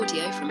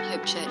from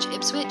Hope Church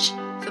Ipswich.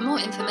 For more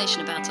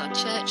information about our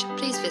church,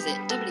 please visit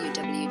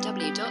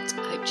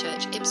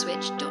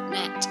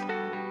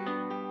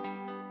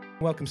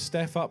www.hopechurchipswich.net. Welcome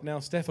Steph up now.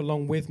 Steph,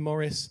 along with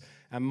Morris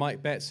and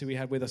Mike Betts, who we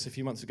had with us a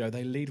few months ago,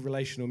 they lead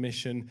Relational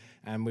Mission,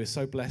 and we're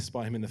so blessed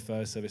by him in the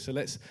first service. So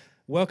let's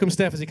welcome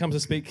Steph as he comes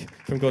to speak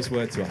from God's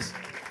Word to us.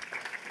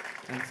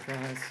 Thanks,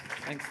 guys.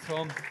 Thanks,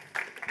 Tom.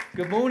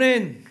 Good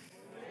morning.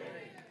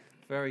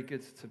 Very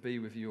good to be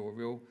with you. A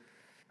real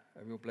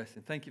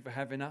blessing. Thank you for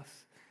having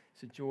us.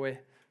 It's a joy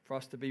for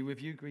us to be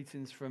with you.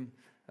 Greetings from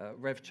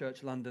Rev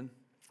Church London.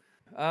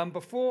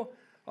 Before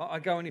I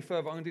go any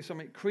further, I'm going to do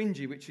something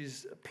cringy, which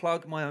is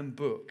plug my own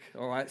book.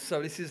 All right.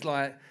 So this is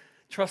like,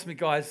 trust me,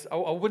 guys, I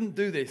wouldn't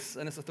do this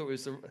unless I thought it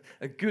was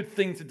a good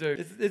thing to do.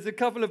 There's a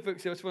couple of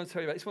books here I just want to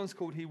tell you about. This one's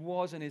called "He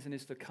Was and Is and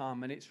Is to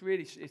Come," and it's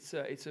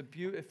a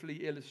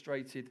beautifully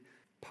illustrated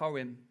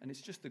poem, and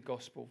it's just the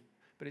gospel.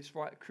 But it's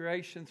right,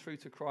 creation through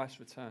to Christ's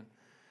return.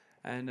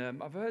 And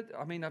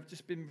I've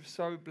just been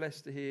so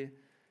blessed to hear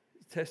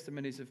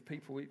testimonies of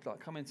people like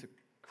coming to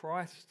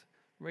Christ,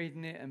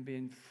 reading it and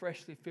being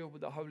freshly filled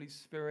with the Holy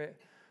Spirit.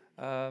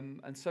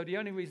 And so the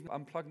only reason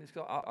I'm plugging this,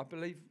 I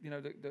believe,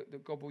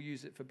 that God will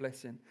use it for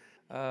blessing.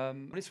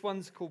 This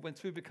one's called "When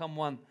Two Become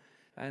One."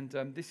 And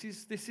this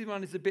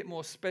one is a bit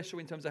more special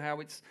in terms of how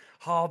it's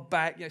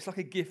hardback. It's like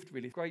a gift,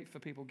 really. Great for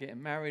people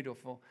getting married or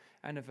for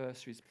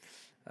anniversaries.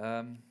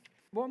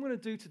 What I'm going to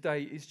do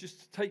today is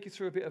just take you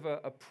through a bit of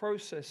a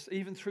process,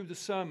 even through the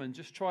sermon,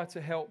 just try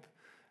to help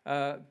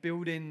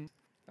build in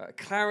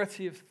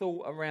clarity of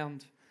thought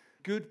around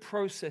good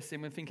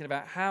processing when thinking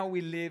about how we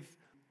live,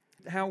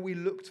 how we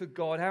look to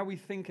God, how we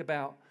think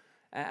about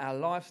our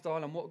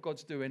lifestyle and what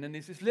God's doing. And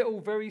there's this little,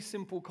 very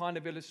simple kind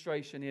of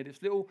illustration here,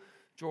 this little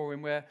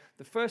drawing where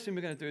the first thing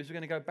we're going to do is we're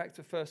going to go back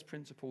to first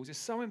principles. It's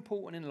so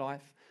important in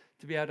life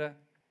to be able to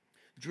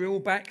drill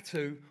back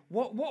to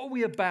what are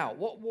we about?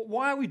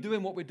 Why are we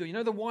doing what we're doing?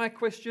 The why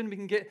question? We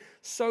can get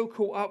so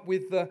caught up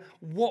with the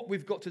what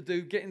we've got to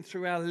do, getting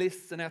through our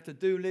lists and our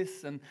to-do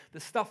lists and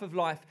the stuff of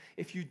life.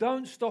 If you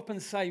don't stop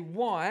and say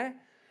why,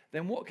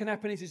 then what can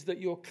happen is that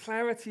your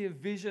clarity of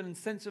vision and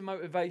sense of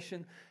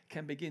motivation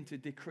can begin to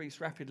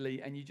decrease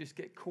rapidly, and you just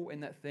get caught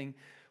in that thing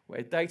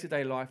where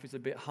day-to-day life is a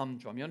bit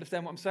humdrum. You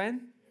understand what I'm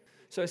saying?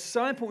 So it's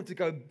so important to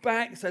go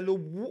back and say,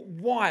 Lord,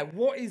 why?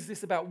 What is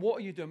this about? What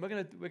are you doing? We're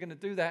going to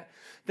do that.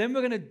 Then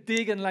we're going to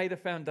dig and lay the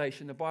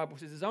foundation. The Bible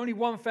says there's only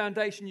one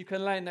foundation you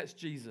can lay, and that's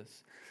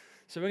Jesus.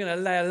 So we're going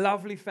to lay a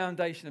lovely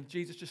foundation of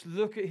Jesus. Just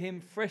look at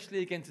him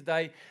freshly again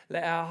today.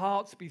 Let our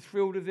hearts be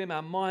thrilled with him,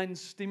 our minds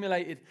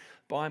stimulated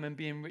by him and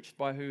be enriched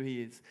by who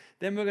he is.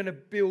 Then we're going to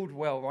build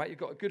well, right? You've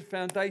got a good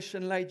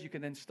foundation laid. You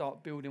can then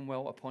start building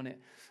well upon it.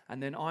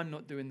 And then I'm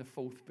not doing the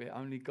fourth bit.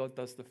 Only God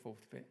does the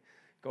fourth bit.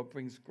 God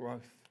brings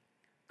growth.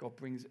 God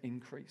brings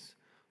increase.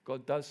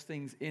 God does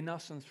things in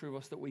us and through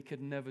us that we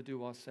could never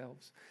do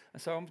ourselves.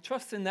 And so I'm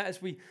trusting that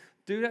as we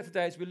do that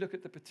today, as we look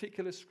at the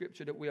particular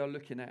scripture that we are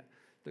looking at,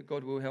 that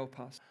God will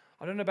help us.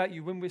 I don't know about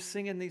you, when we're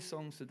singing these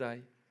songs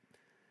today,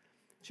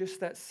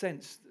 just that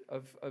sense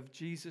of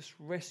Jesus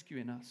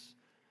rescuing us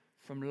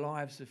from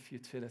lives of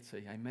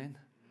futility. Amen?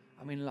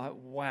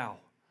 Wow.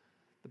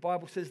 The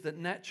Bible says that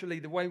naturally,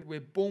 the way we're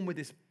born with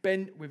this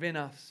bent within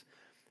us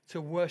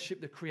to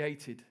worship the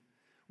created,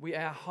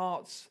 our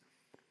hearts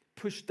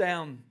push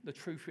down the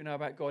truth we know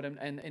about God,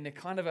 and in a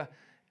kind of a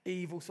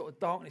evil sort of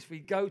darkness, we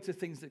go to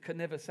things that can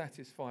never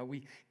satisfy.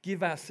 We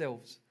give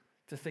ourselves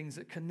to things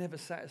that can never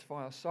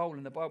satisfy our soul.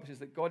 And the Bible says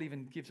that God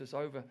even gives us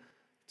over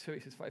to it.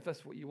 He says, if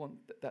that's what you want,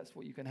 that's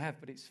what you can have,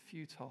 but it's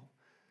futile.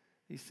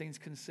 These things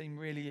can seem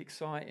really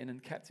exciting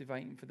and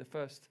captivating for the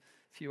first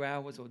few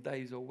hours or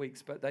days or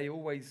weeks, but they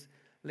always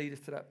lead us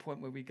to that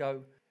point where we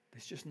go,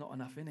 there's just not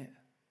enough in it.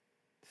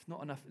 It's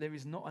not enough. There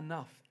is not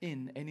enough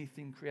in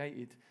anything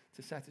created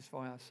to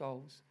satisfy our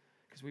souls,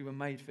 because we were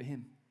made for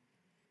him.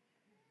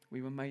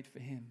 We were made for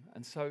him.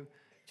 And so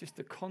just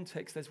the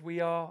context as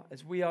we are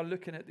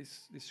looking at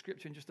this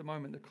scripture in just a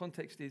moment, the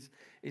context is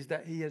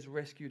that he has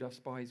rescued us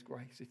by his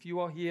grace. If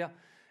you are here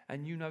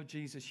and you know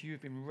Jesus, you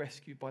have been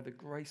rescued by the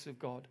grace of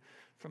God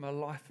from a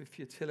life of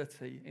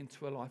futility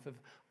into a life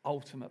of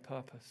ultimate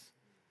purpose.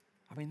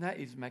 That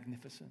is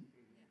magnificent.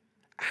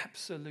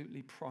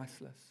 Absolutely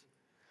priceless.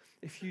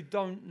 If you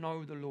don't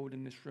know the Lord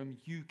in this room,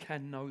 you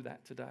can know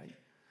that today.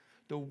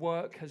 The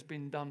work has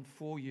been done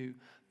for you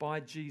by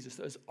Jesus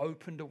that has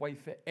opened a way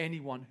for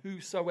anyone,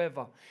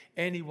 whosoever,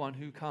 anyone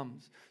who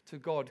comes to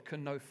God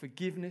can know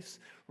forgiveness,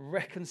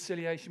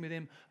 reconciliation with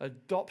him,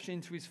 adoption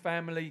into his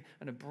family,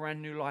 and a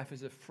brand new life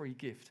as a free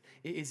gift.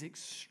 It is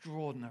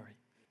extraordinary,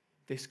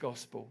 this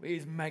gospel. It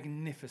is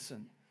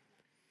magnificent.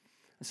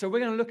 And so we're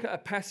going to look at a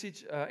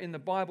passage in the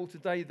Bible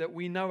today that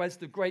we know as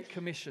the Great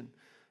Commission.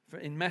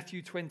 In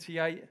Matthew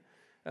 28,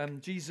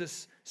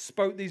 Jesus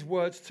spoke these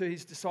words to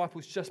his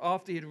disciples just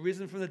after he had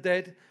risen from the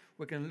dead.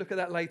 We're going to look at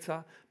that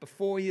later.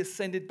 Before he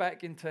ascended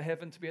back into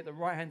heaven to be at the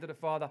right hand of the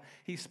Father,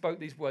 he spoke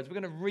these words. We're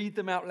going to read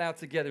them out loud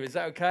together. Is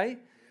that okay? Yeah.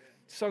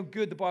 So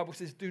good. The Bible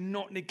says, do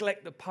not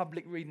neglect the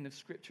public reading of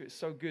Scripture. It's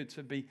so good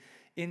to be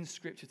in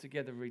Scripture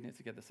together, reading it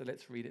together. So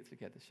let's read it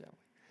together, shall we?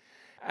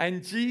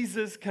 And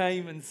Jesus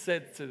came and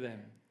said to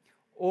them,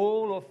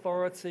 all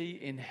authority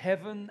in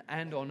heaven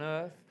and on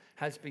earth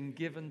has been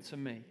given to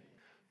me.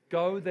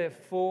 Go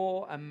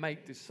therefore and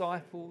make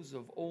disciples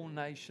of all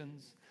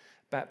nations,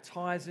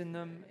 baptizing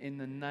them in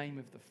the name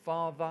of the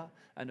Father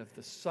and of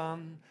the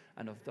Son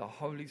and of the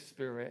Holy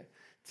Spirit,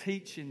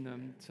 teaching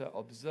them to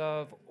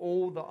observe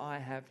all that I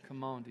have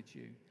commanded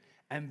you.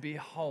 And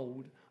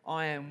behold,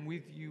 I am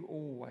with you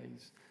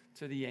always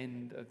to the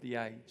end of the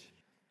age.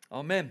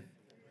 Amen.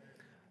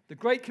 The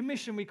Great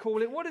Commission, we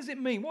call it. What does it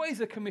mean? What is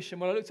a commission?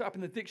 Well, I looked it up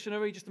in the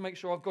dictionary just to make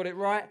sure I've got it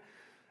right.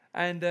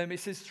 And it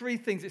says three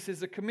things. It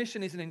says a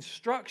commission is an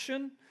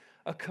instruction,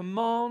 a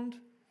command,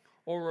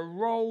 or a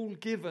role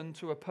given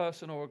to a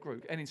person or a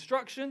group. An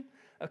instruction,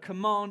 a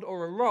command,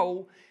 or a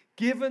role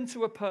given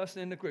to a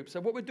person in the group. So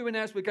what we're doing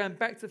now is we're going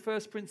back to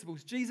first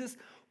principles. Jesus,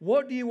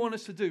 what do you want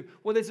us to do?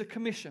 Well, there's a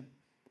commission.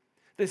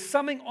 There's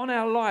something on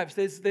our lives.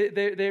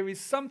 There is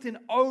something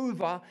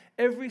over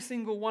every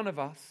single one of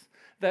us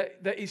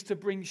that is to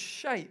bring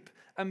shape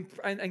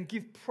and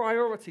give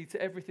priority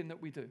to everything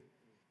that we do.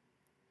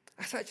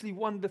 That's actually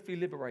wonderfully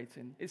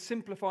liberating. It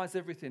simplifies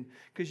everything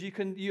because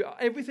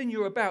everything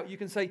you're about, you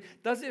can say,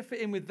 does it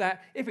fit in with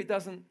that? If it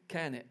doesn't,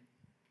 can it?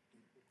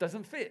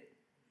 Doesn't fit.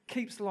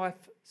 Keeps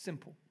life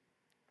simple.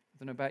 I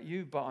don't know about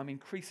you, but I'm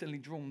increasingly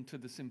drawn to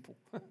the simple.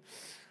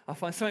 I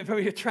find something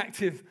very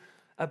attractive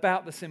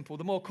about the simple.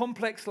 The more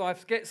complex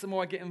life gets, the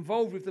more I get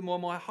involved with, the more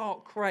my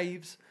heart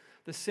craves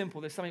the simple.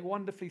 There's something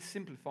wonderfully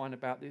simplifying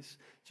about this.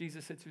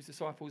 Jesus said to his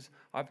disciples,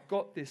 I've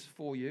got this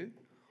for you.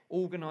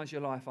 Organize your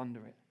life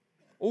under it.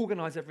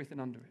 Organize everything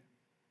under it.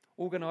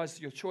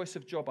 Organize your choice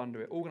of job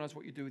under it. Organize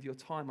what you do with your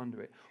time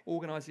under it.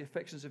 Organize the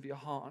affections of your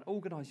heart and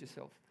organize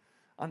yourself.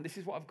 And this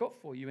is what I've got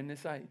for you in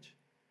this age.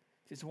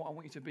 This is what I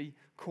want you to be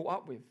caught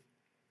up with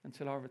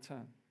until I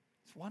return.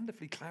 It's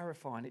wonderfully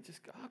clarifying. It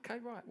just, okay,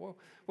 right.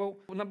 Well,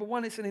 number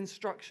one, it's an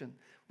instruction,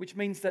 which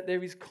means that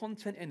there is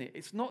content in it.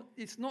 It's not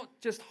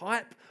just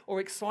hype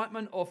or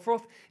excitement or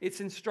froth.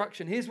 It's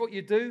instruction. Here's what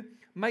you do.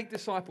 Make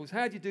disciples.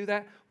 How do you do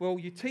that? Well,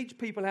 you teach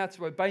people how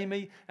to obey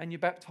me and you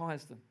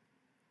baptize them.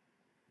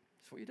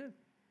 That's what you do.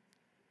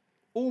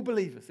 All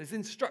believers. There's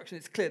instruction.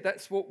 It's clear.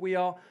 That's what we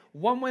are.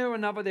 One way or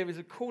another, there is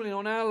a calling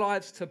on our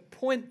lives to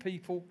point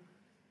people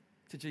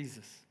to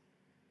Jesus.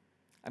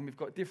 And we've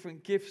got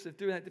different gifts of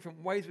doing that,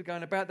 different ways we're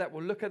going about that.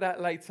 We'll look at that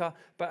later.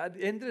 But at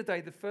the end of the day,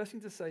 the first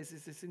thing to say is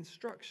this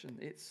instruction.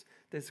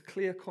 There's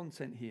clear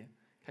content here.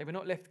 Okay, we're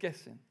not left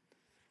guessing.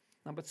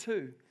 Number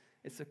two,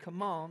 it's a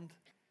command.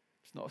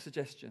 It's not a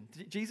suggestion.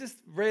 Jesus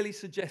rarely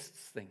suggests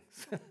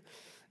things.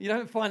 You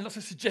don't find lots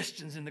of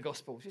suggestions in the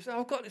Gospels. You say,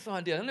 I've got this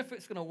idea. I don't know if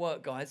it's going to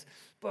work, guys,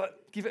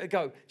 but give it a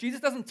go. Jesus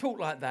doesn't talk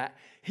like that.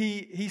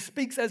 He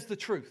speaks as the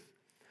truth.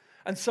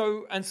 And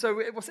so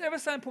what's ever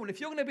so important,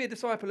 if you're going to be a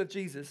disciple of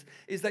Jesus,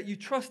 is that you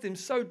trust him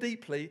so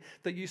deeply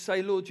that you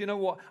say, Lord, you know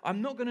what?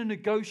 I'm not going to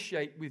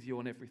negotiate with you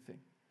on everything.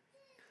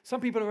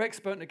 Some people are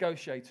expert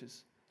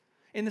negotiators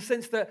in the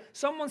sense that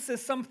someone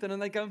says something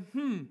and they go,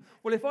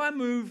 well, if I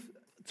move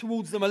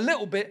towards them a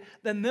little bit,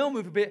 then they'll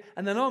move a bit,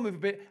 and then I'll move a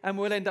bit, and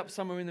we'll end up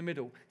somewhere in the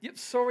middle. Yep,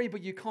 sorry,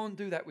 but you can't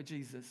do that with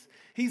Jesus.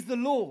 He's the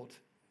Lord.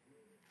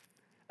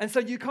 And so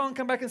you can't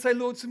come back and say,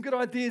 Lord, some good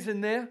ideas in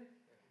there.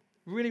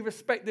 Really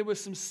respect there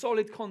was some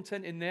solid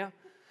content in there.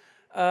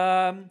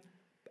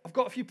 I've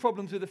got a few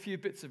problems with a few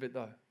bits of it,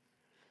 though.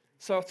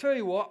 So I'll tell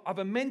you what, I've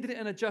amended it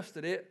and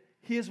adjusted it.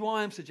 Here's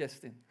why I'm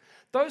suggesting.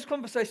 Those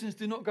conversations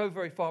do not go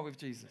very far with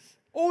Jesus.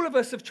 All of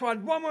us have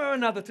tried one way or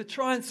another to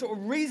try and sort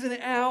of reason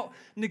it out,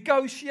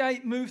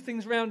 negotiate, move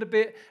things around a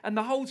bit. And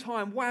the whole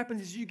time, what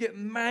happens is you get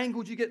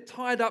mangled, you get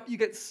tied up, you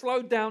get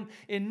slowed down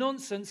in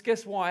nonsense.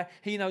 Guess why?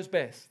 He knows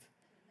best.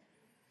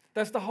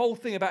 That's the whole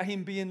thing about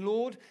him being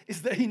Lord,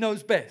 is that he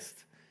knows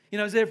best. He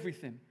knows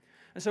everything.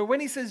 And so when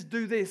he says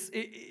do this,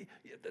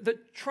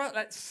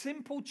 that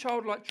simple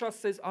childlike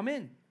trust says, I'm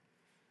in.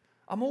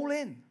 I'm all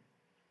in.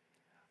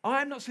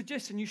 I'm not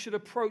suggesting you should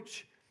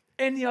approach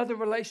any other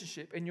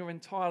relationship in your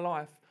entire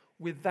life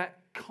with that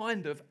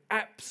kind of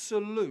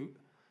absolute,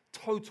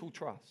 total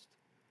trust.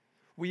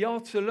 We are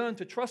to learn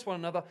to trust one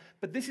another,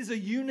 but this is a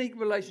unique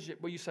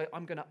relationship where you say,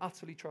 I'm going to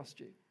utterly trust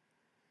you.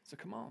 It's a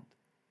command.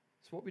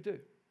 It's what we do.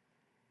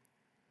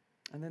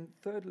 And then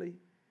thirdly,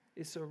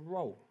 it's a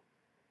role.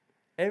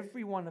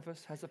 Every one of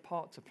us has a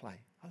part to play.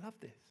 I love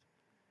this.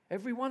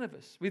 Every one of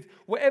us. With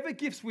whatever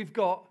gifts we've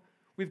got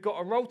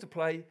a role to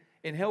play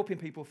in helping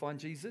people find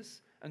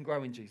Jesus and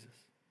grow in Jesus.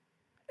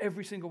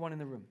 Every single one in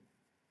the room.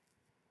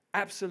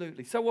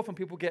 Absolutely. So often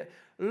people get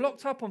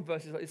locked up on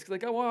verses like this because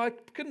they go, well, I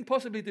couldn't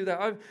possibly do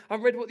that. I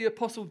read what the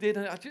apostle did,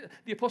 and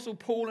the apostle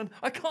Paul, and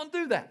I can't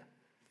do that.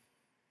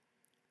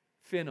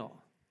 Fear not.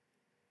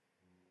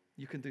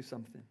 You can do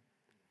something.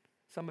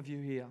 Some of you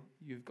here,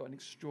 you've got an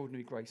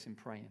extraordinary grace in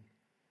praying.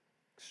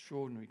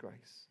 Extraordinary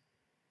grace.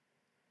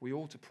 We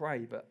ought to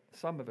pray, but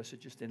some of us are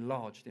just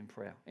enlarged in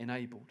prayer,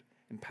 enabled,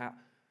 empowered.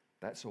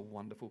 That's a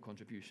wonderful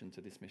contribution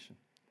to this mission.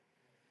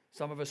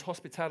 Some of us,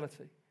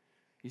 hospitality.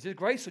 He's a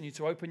grace on you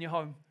to open your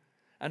home.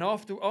 And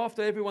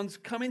after everyone's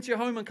come into your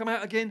home and come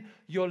out again,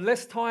 you're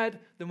less tired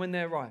than when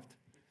they arrived.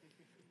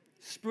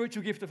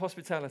 Spiritual gift of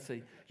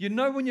hospitality. You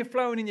know when you're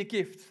flowing in your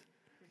gift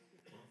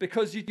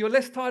because you're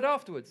less tired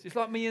afterwards. It's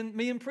like me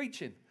and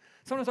preaching.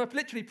 Sometimes I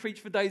literally preach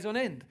for days on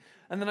end.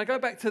 And then I go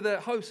back to the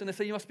host and they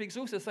say, you must be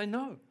exhausted. I say,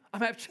 no,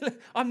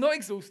 I'm not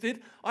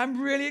exhausted.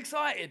 I'm really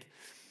excited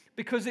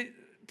because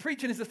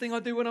preaching is the thing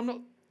I do when I'm not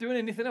doing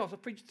anything else. I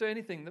preach to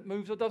anything that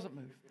moves or doesn't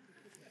move.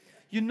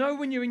 You know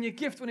when you're in your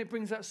gift when it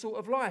brings that sort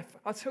of life.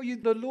 I tell you,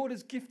 the Lord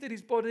has gifted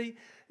his body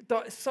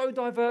so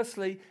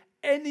diversely.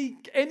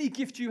 Any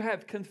gift you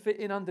have can fit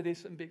in under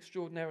this and be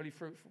extraordinarily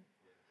fruitful.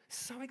 It's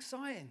so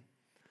exciting.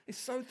 It's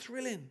so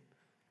thrilling.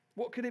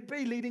 What could it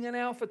be? Leading an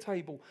alpha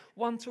table,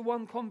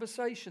 one-to-one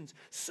conversations,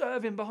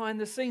 serving behind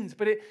the scenes.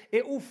 But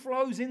it all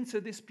flows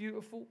into this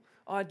beautiful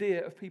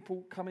idea of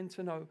people coming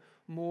to know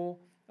more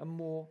and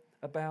more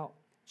about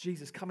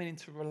Jesus, coming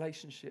into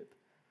relationship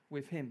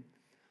with him.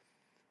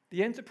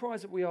 The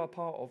enterprise that we are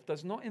part of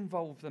does not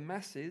involve the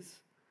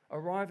masses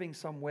arriving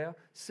somewhere,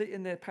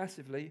 sitting there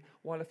passively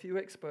while a few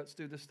experts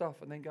do the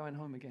stuff and then going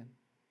home again.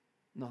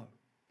 No.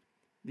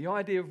 The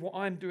idea of what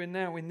I'm doing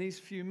now in these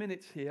few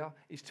minutes here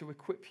is to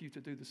equip you to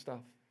do the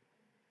stuff.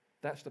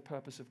 That's the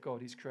purpose of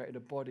God. He's created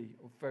a body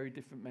of very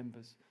different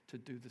members to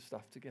do the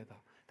stuff together.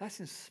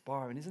 That's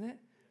inspiring, isn't it?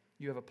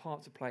 You have a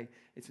part to play.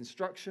 It's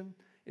instruction.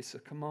 It's a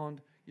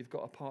command. You've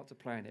got a part to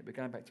play in it. We're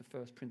going back to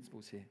first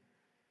principles here.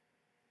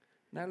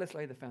 Now let's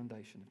lay the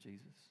foundation of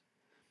Jesus.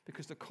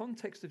 Because the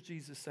context of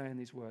Jesus saying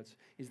these words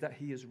is that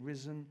he has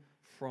risen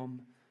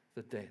from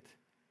the dead.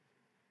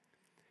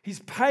 He's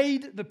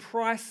paid the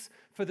price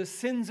for the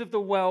sins of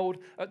the world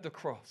at the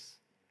cross.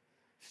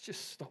 Let's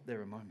just stop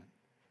there a moment.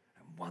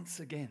 And once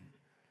again,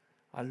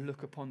 I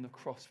look upon the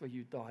cross where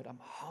you died. I'm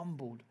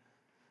humbled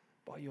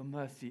by your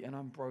mercy and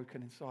I'm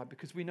broken inside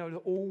because we know that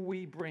all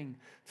we bring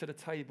to the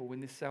table in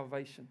this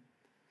salvation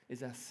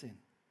is our sin.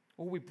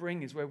 All we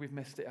bring is where we've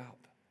messed it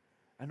up.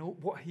 And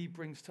what he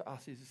brings to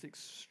us is this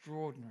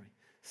extraordinary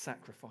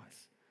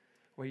sacrifice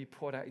where he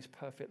poured out his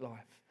perfect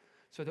life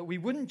so that we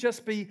wouldn't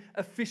just be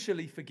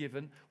officially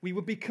forgiven, we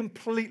would be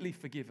completely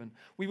forgiven.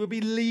 We would be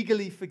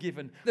legally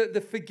forgiven.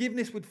 The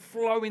forgiveness would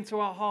flow into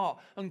our heart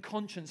and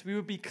conscience. We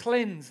would be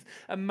cleansed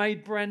and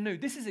made brand new.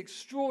 This is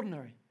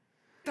extraordinary.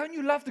 Don't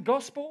you love the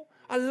gospel?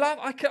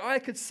 I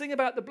could sing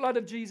about the blood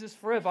of Jesus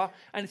forever,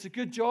 and it's a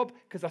good job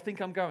because I think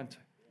I'm going to.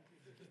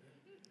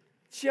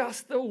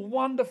 Just the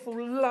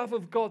wonderful love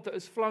of God that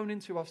has flown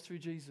into us through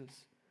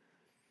Jesus.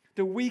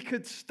 That we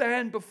could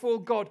stand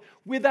before God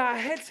with our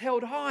heads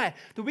held high.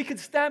 That we could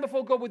stand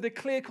before God with a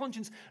clear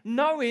conscience,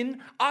 knowing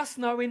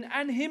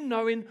and him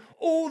knowing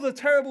all the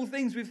terrible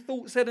things we've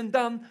thought, said and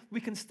done.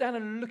 We can stand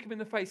and look him in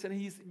the face and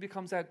he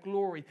becomes our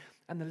glory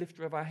and the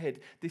lifter of our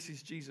head. This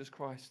is Jesus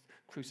Christ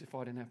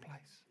crucified in our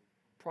place.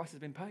 Price has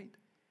been paid.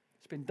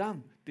 It's been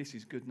done. This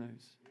is good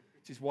news.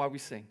 This is why we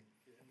sing.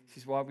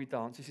 This is why we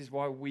dance. This is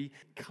why we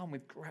come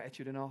with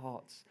gratitude in our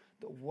hearts.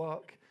 The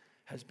work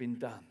has been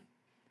done.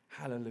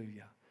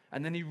 Hallelujah.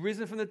 And then he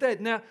risen from the dead.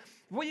 Now,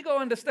 what you've got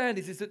to understand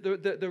is that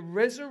the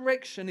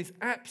resurrection is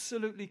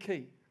absolutely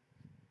key.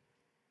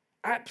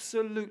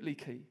 Absolutely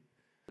key.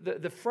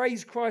 The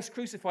phrase Christ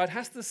crucified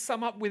has to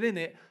sum up within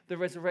it the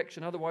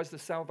resurrection. Otherwise, the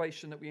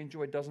salvation that we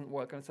enjoy doesn't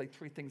work. I'm going to say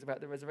three things about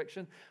the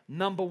resurrection.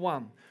 Number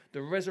one,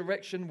 the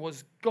resurrection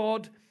was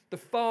God the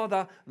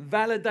Father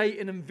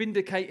validating and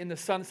vindicating the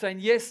Son, saying,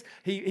 yes,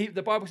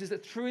 the Bible says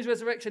that through his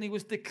resurrection, he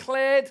was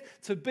declared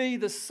to be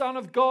the Son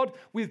of God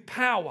with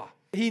power.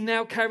 He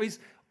now carries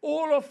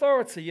all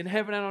authority in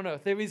heaven and on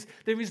earth. There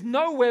is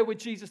nowhere where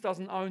Jesus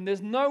doesn't own.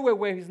 There's nowhere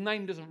where his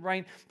name doesn't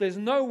reign. There's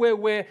nowhere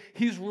where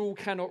his rule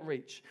cannot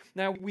reach.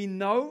 Now, we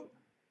know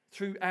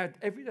through our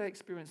everyday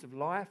experience of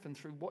life and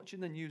through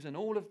watching the news and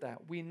all of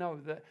that, we know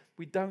that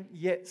we don't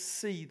yet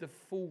see the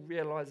full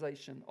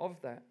realization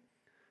of that.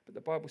 But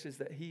the Bible says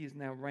that he is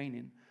now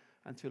reigning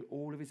until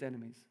all of his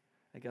enemies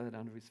are gathered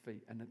under his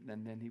feet, and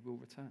then he will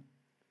return.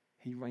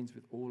 He reigns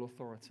with all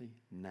authority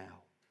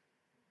now.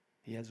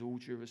 He has all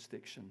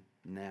jurisdiction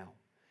now.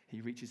 He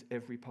reaches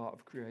every part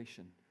of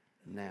creation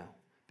now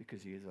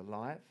because he is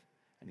alive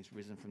and he's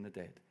risen from the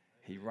dead.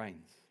 He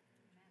reigns.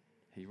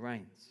 He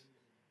reigns.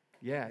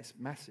 Yeah, it's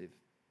massive.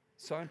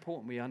 So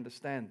important we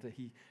understand that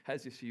he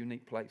has this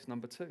unique place.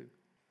 Number two,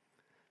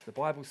 the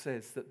Bible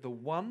says that the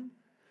one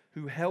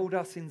who held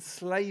us in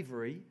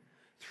slavery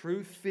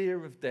through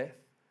fear of death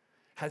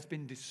has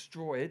been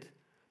destroyed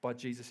by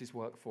Jesus'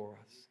 work for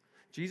us.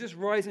 Jesus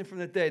rising from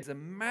the dead is a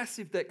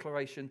massive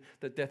declaration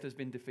that death has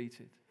been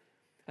defeated.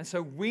 And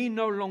so we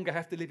no longer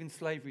have to live in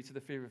slavery to the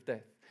fear of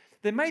death.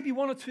 There may be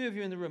one or two of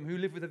you in the room who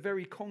live with a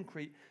very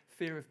concrete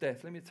fear of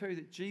death. Let me tell you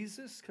that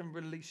Jesus can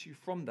release you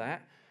from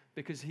that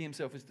because he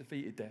himself has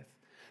defeated death.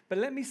 But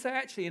let me say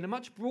actually in a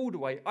much broader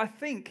way, I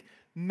think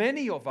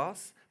many of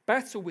us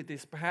battle with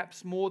this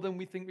perhaps more than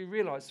we think we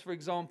realize. For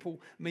example,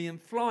 me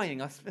and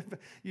flying. I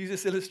used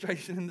this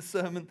illustration in the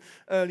sermon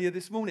earlier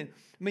this morning.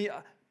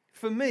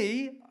 For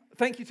me,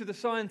 thank you to the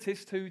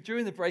scientist who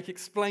during the break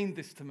explained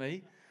this to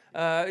me.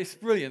 It's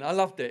brilliant. I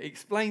loved it. He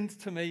explained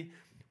to me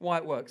why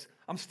it works.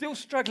 I'm still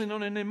struggling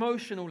on an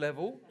emotional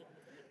level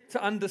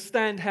to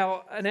understand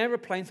how an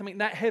aeroplane, something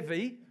that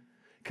heavy,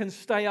 can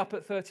stay up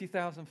at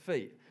 30,000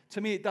 feet.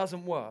 To me, it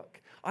doesn't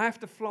work. I have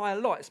to fly a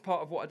lot. It's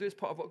part of what I do. It's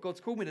part of what God's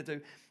called me to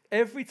do.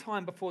 Every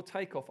time before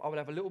takeoff, I will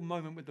have a little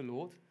moment with the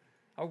Lord.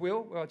 I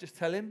will, where I'll just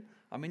tell him,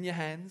 I'm in your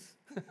hands.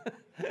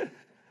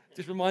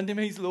 Just remind him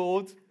he's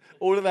Lord,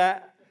 all of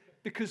that.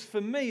 Because for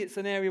me, it's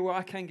an area where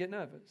I can get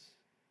nervous.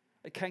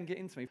 It can get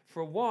into me.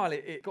 For a while,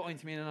 it got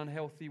into me in an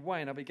unhealthy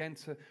way, and I began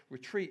to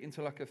retreat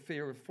into like a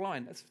fear of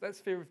flying. That's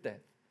fear of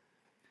death.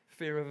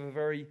 Fear of a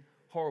very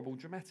horrible,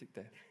 dramatic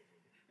death.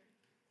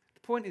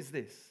 The point is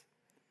this.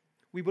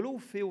 We will all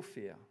feel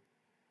fear.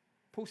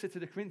 Paul said to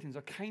the Corinthians,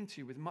 I came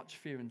to you with much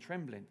fear and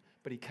trembling,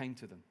 but he came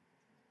to them.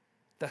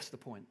 That's the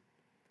point.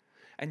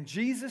 And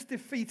Jesus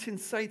defeating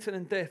Satan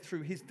and death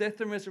through his death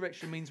and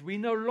resurrection means we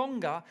no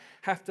longer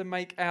have to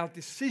make our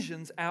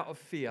decisions out of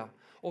fear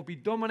or be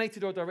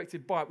dominated or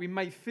directed by it. We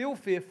may feel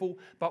fearful,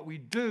 but we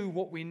do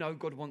what we know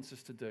God wants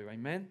us to do.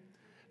 Amen?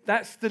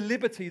 That's the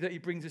liberty that he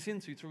brings us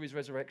into through his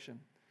resurrection.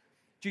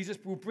 Jesus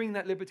will bring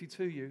that liberty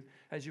to you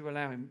as you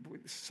allow him.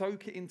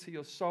 Soak it into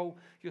your soul,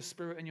 your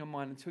spirit, and your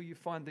mind until you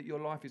find that your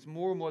life is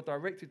more and more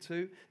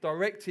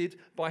directed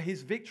by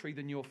his victory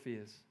than your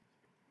fears.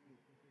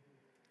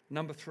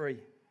 Number 3,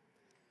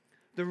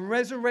 the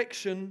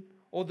resurrection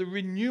or the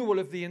renewal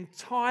of the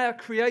entire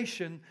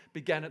creation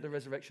began at the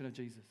resurrection of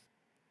Jesus.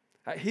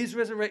 At his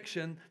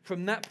resurrection,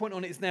 from that point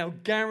on, it's now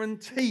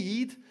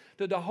guaranteed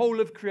that the whole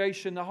of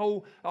creation, the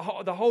whole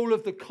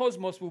of the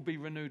cosmos will be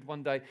renewed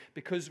one day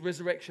because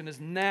resurrection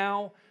has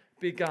now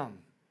begun.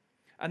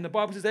 And the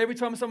Bible says every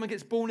time someone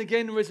gets born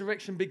again,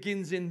 resurrection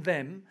begins in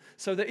them.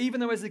 So that even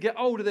though as they get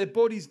older, their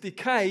bodies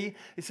decay,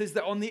 it says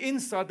that on the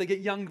inside, they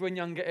get younger and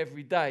younger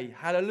every day.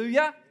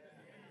 Hallelujah.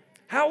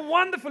 How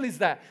wonderful is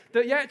that?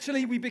 That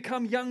actually we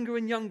become younger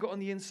and younger on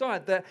the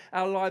inside, that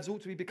our lives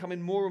ought to be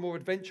becoming more and more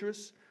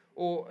adventurous,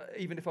 or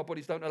even if our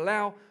bodies don't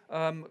allow,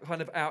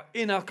 kind of our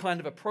inner kind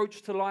of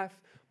approach to life,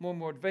 more and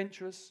more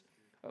adventurous,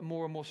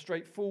 more and more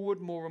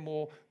straightforward, more and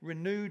more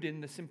renewed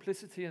in the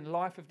simplicity and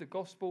life of the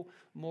gospel,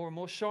 more and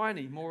more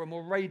shiny, more and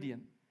more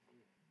radiant.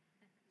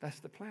 That's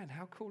the plan.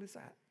 How cool is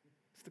that?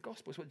 It's the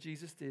gospel. It's what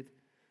Jesus did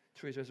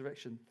through his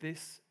resurrection.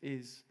 This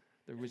is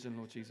the risen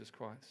Lord Jesus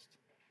Christ.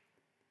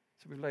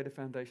 So we've laid a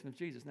foundation of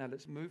Jesus. Now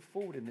let's move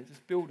forward in this.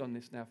 Let's build on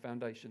this now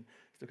foundation.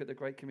 Let's look at the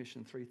Great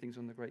Commission. 3 things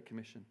on the Great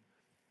Commission.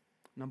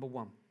 Number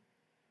 1,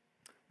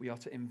 we are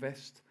to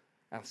invest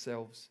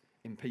ourselves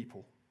in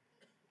people.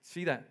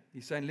 See that?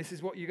 He's saying this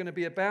is what you're going to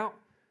be about.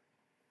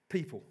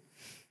 People.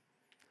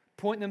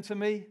 Point them to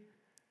me.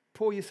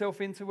 Pour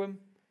yourself into them.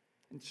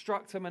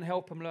 Instruct them and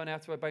help them learn how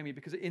to obey me.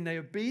 Because in their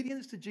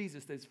obedience to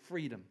Jesus, there's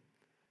freedom.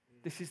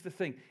 This is the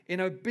thing. In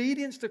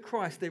obedience to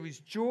Christ, there is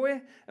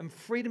joy and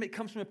freedom. It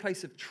comes from a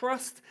place of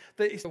trust.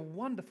 There is a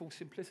wonderful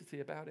simplicity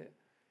about it.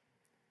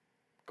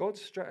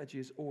 God's strategy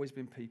has always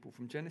been people.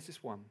 From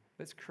Genesis 1,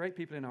 let's create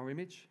people in our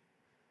image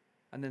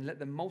and then let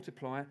them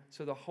multiply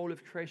so the whole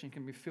of creation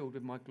can be filled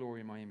with my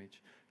glory and my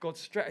image. God's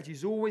strategy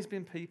has always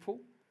been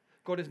people.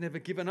 God has never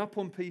given up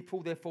on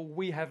people. Therefore,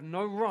 we have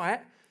no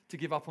right to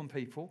give up on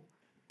people,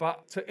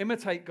 but to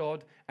imitate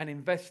God and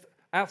invest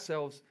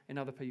ourselves in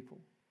other people.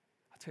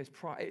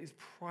 It is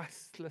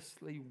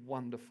pricelessly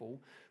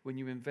wonderful when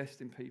you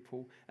invest in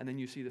people and then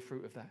you see the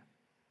fruit of that.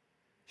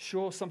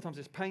 Sure, sometimes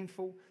it's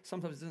painful.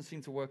 Sometimes it doesn't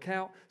seem to work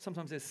out.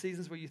 Sometimes there's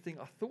seasons where you think,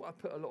 I thought I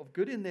put a lot of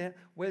good in there.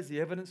 Where's the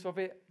evidence of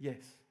it?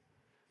 Yes.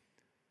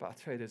 But I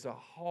tell you, there's a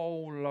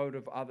whole load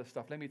of other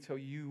stuff. Let me tell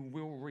you, you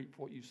will reap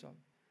what you sow.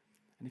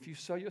 And if you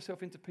sow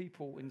yourself into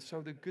people and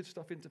sow the good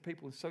stuff into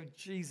people and sow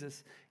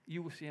Jesus,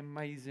 you will see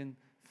amazing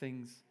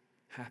things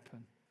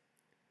happen.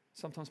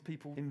 Sometimes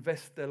people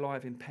invest their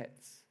life in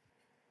pets.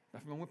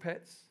 Nothing wrong with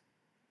pets.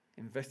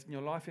 Investing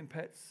your life in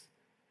pets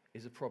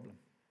is a problem.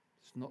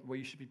 It's not where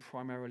you should be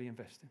primarily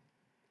investing.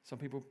 Some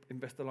people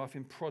invest their life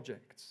in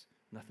projects.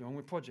 Nothing wrong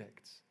with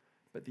projects.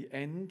 But the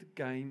end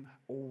game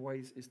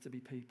always is to be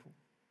people.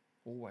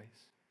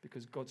 Always.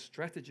 Because God's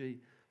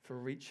strategy for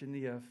reaching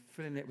the earth,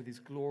 filling it with his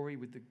glory,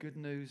 with the good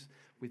news,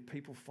 with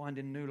people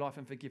finding new life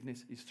and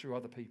forgiveness is through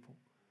other people.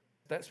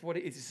 That's what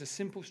it is. It's a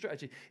simple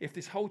strategy. If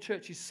this whole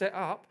church is set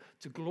up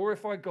to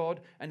glorify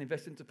God and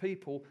invest into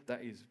people,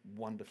 that is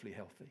wonderfully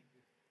healthy.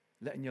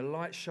 Letting your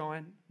light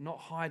shine, not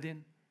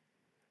hiding.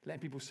 Letting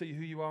people see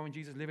who you are in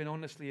Jesus, living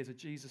honestly as a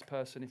Jesus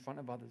person in front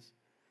of others.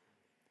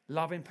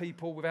 Loving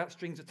people without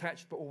strings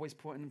attached, but always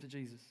pointing them to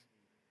Jesus.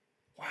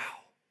 Wow.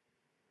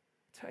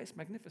 I tell you, it's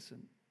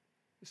magnificent.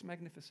 It's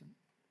magnificent.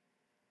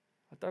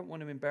 I don't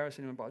want to embarrass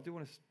anyone, but I do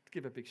want to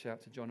give a big shout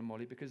out to John and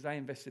Molly because they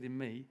invested in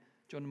me.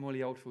 John and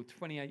Molly Oldfield,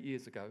 28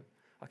 years ago,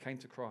 I came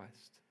to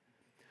Christ.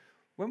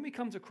 When we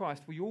come to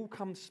Christ, we all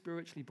come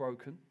spiritually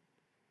broken.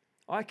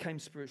 I came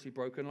spiritually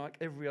broken like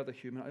every other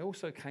human. I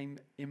also came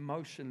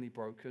emotionally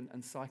broken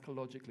and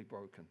psychologically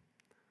broken.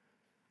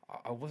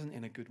 I wasn't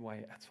in a good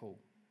way at all.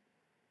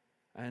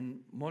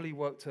 And Molly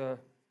worked her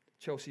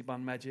Chelsea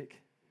bun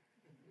magic.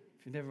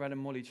 If you've never had a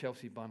Molly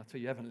Chelsea bun, I tell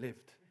you, you haven't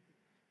lived.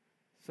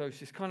 So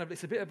she's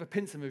it's a bit of a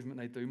pincer movement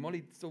they do.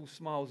 Molly's all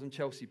smiles and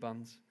Chelsea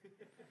buns.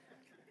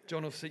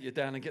 John will sit you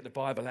down and get the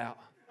Bible out,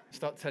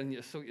 start telling you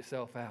to sort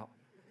yourself out.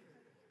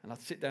 And And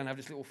I'd sit down and have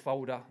this little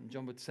folder, and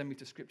John would send me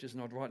to scriptures,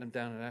 and I'd write them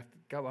down, and I'd have to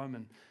go home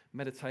and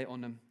meditate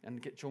on them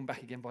and get drawn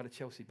back again by the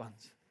Chelsea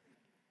buns.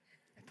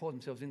 They poured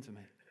themselves into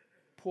me.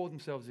 Poured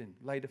themselves in,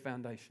 laid a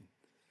foundation.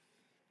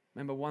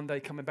 Remember one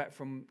day coming back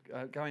from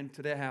going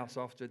to their house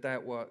after a day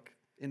at work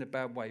in a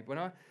bad way. When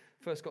I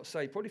first got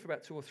saved, probably for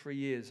about 2 or 3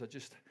 years, I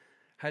just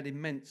had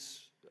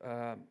immense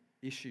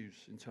issues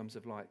in terms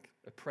of like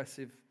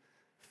oppressive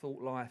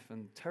thought life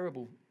and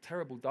terrible,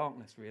 terrible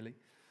darkness, really.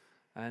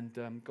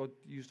 And God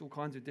used all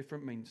kinds of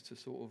different means to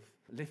sort of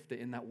lift it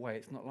in that way.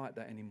 It's not like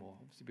that anymore.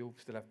 Obviously, we all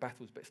still have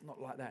battles, but it's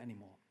not like that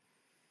anymore.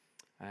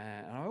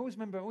 And I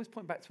always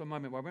point back to a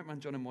moment where I went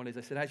around John and Molly's.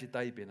 I said, "How's your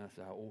day been?" I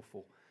said, "Oh,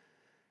 awful."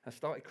 I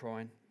started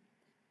crying.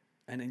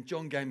 And then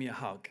John gave me a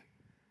hug.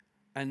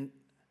 And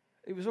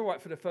it was all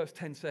right for the first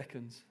 10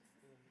 seconds.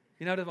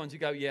 You know the ones you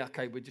go, "Yeah,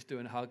 okay, we're just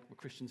doing a hug. We're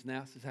Christians now.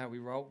 This is how we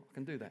roll. I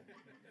can do that."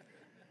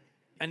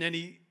 And then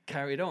he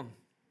carried on.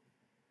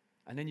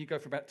 And then you go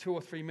for about 2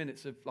 or 3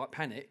 minutes of like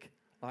panic,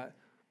 like,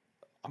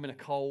 I'm in a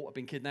cult, I've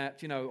been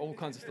kidnapped, all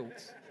kinds of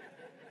thoughts.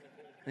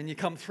 And you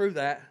come through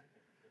that,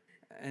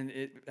 and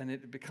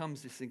it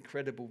becomes this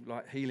incredible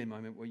like healing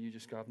moment where you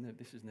just go,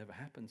 this has never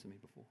happened to me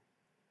before.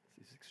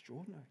 This is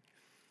extraordinary.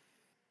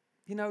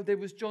 There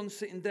was John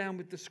sitting down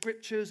with the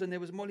scriptures, and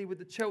there was Molly with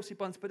the Chelsea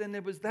buns, but then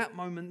there was that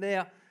moment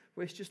there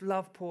where it's just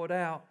love poured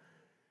out.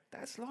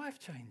 That's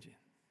life-changing.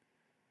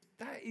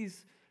 That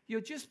is,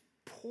 you're just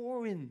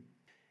pouring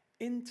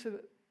into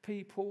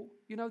people.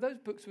 Those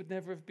books would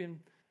never have been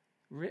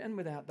written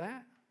without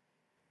that.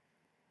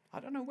 I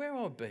don't know where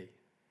I'd be.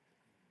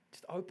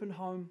 Just open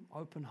home,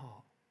 open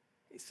heart.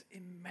 It's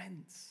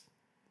immense.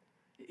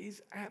 It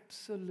is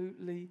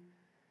absolutely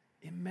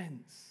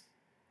immense.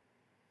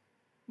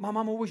 My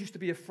mum always used to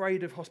be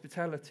afraid of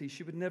hospitality.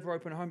 She would never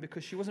open her home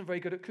because she wasn't very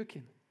good at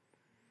cooking.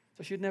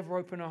 So she'd never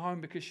open her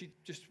home because she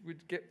just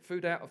would get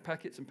food out of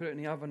packets and put it in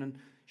the oven, and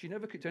she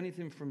never cooked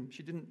anything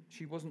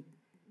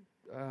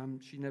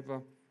she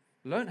never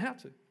learned how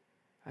to.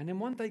 And then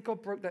one day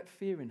God broke that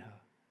fear in her.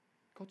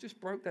 God just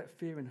broke that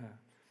fear in her.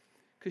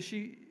 Because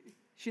she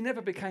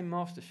never became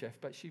master chef,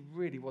 but she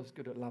really was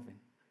good at loving.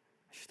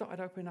 She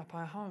started opening up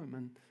her home,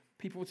 and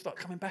people would start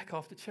coming back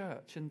after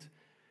church. And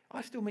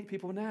I still meet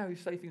people now who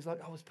say things like,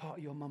 "I was part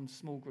of your mum's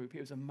small group. It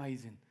was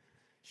amazing.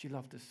 She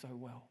loved us so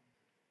well."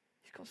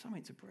 You've got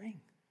something to bring.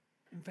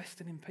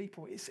 Investing in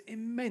people, it's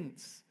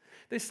immense.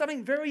 There's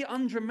something very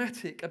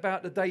undramatic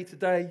about the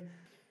day-to-day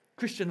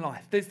Christian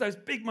life. There's those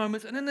big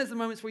moments, and then there's the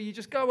moments where you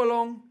just go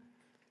along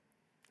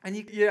and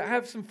you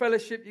have some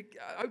fellowship, you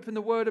open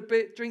the word a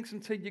bit, drink some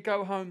tea, you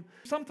go home.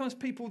 Sometimes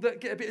people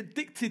that get a bit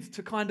addicted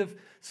to kind of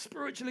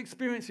spiritual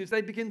experiences,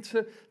 they begin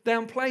to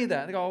downplay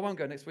that. They go, "I won't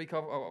go next week,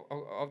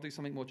 I'll do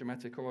something more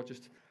dramatic, or I'll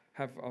just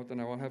have,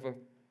 I'll have an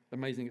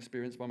amazing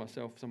experience by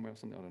myself somewhere or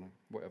something," I don't know,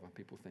 whatever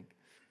people think.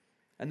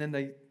 And then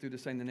they do the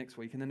same the next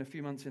week, and then a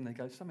few months in they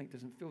go, "Something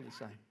doesn't feel the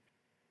same.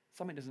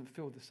 Something doesn't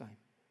feel the same."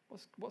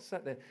 What's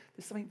that there?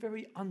 There's something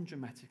very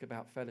undramatic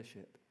about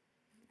fellowship.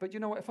 But you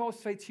know what? If I was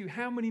to say to you,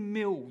 how many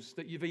meals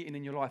that you've eaten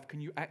in your life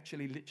can you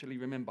actually literally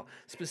remember?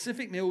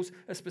 Specific meals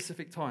at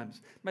specific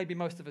times. Maybe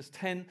most of us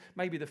 10,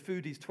 maybe the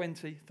foodie's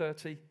 20,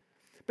 30.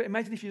 But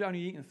imagine if you'd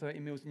only eaten 30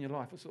 meals in your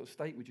life, what sort of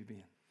state would you be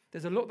in?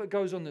 There's a lot that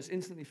goes on that's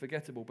instantly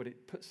forgettable, but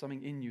it puts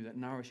something in you that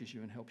nourishes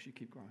you and helps you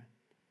keep growing.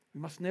 We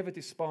must never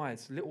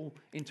despise little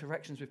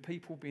interactions with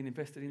people, being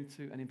invested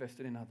into and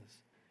invested in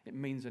others. It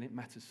means and it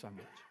matters so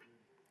much.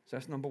 So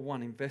that's number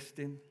one,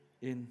 investing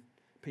in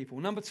people.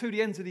 Number two,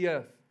 the ends of the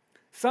earth.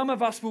 Some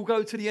of us will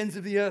go to the ends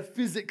of the earth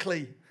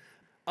physically.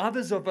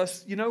 Others of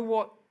us, you know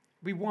what?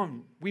 We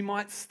won't. We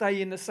might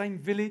stay in the same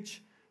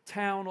village,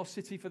 town, or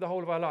city for the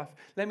whole of our life.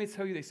 Let me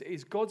tell you this. It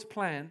is God's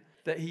plan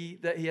that he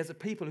has a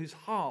people whose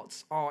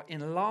hearts are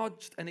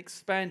enlarged and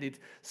expanded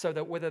so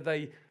that whether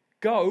they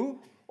go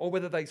or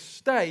whether they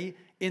stay,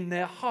 in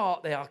their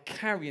heart, they are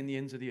carrying the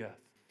ends of the earth.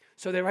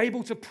 So they're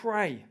able to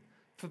pray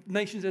for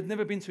nations they've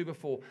never been to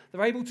before.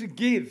 They're able to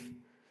give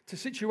to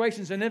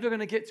situations they're never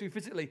going to get to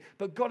physically.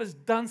 But God has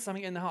done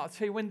something in their heart. I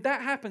tell you, when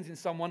that happens in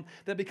someone,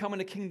 they're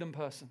becoming a kingdom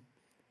person.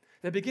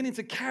 They're beginning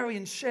to carry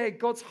and share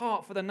God's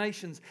heart for the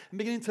nations and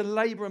beginning to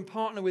labor and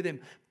partner with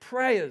Him.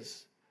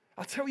 Prayers.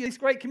 I tell you, this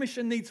Great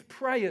Commission needs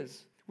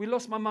prayers. We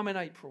lost my mum in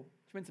April.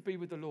 She went to be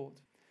with the Lord.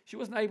 She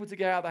wasn't able to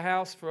get out of the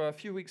house for a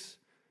few weeks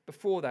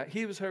before that.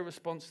 Here was her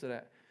response to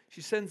that.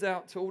 She sends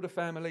out to all the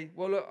family,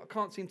 "Well, look, I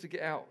can't seem to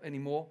get out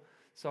anymore,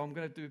 so I'm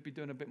going to be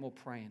doing a bit more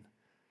praying.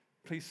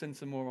 Please send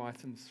some more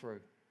items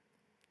through."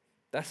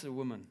 That's a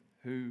woman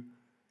who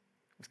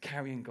was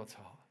carrying God's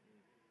heart.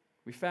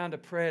 We found a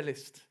prayer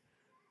list.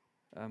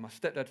 My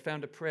stepdad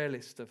found a prayer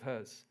list of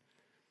hers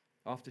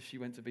after she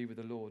went to be with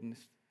the Lord. And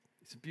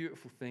it's a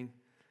beautiful thing.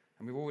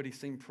 And we've already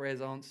seen prayers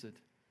answered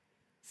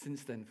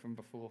since then from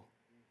before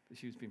that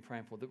she was been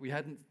praying for, that we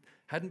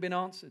hadn't been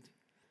answered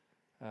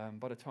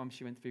by the time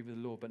she went to be with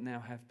the Lord, but now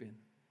have been.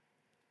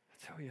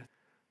 I tell you,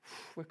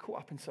 we're caught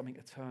up in something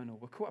eternal.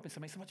 We're caught up in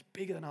something so much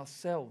bigger than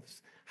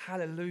ourselves.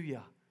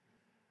 Hallelujah.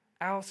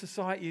 Our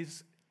society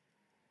is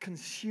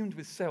consumed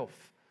with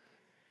self.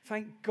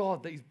 Thank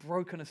God that He's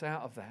broken us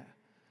out of that.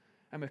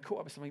 and we're caught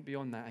up with something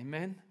beyond that.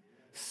 Amen?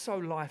 So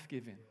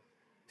life-giving.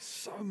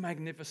 So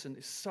magnificent.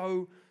 It's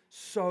so,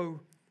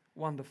 so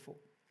wonderful.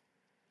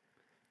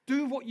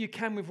 Do what you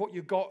can with what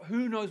you've got.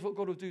 Who knows what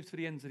God will do to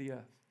the ends of the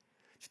earth?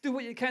 Just do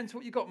what you can to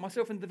what you got.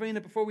 Myself and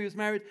Davina, before we was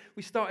married,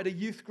 we started a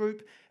youth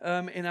group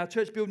in our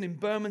church building in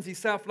Bermondsey,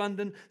 South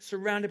London,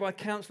 surrounded by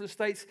council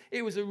estates.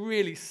 It was a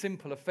really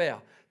simple affair.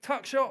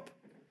 Tuck shop,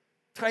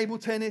 table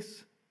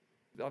tennis.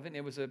 I think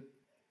there was a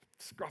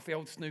scruffy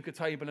old snooker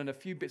table and a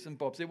few bits and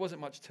bobs. There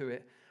wasn't much to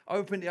it.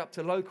 Opened it up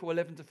to local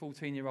 11 to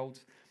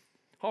 14-year-olds.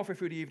 Halfway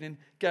through the evening,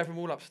 gather them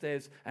all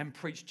upstairs and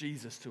preach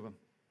Jesus to them.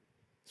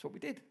 That's what we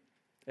did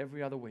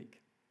every other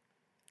week.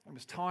 It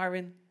was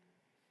tiring.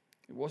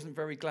 It wasn't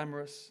very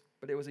glamorous,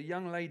 but there was a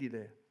young lady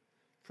there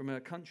from a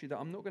country that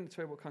I'm not going to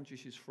tell you what country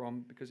she's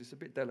from because it's a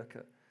bit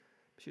delicate.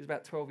 She was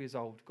about 12 years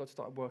old. God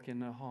started working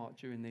in her heart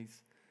during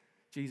these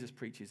Jesus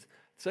preaches.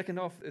 Second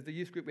half of the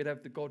youth group, we'd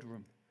have the God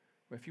room,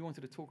 where if you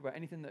wanted to talk about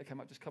anything that came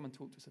up, just come and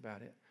talk to us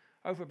about it.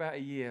 Over about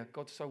a year,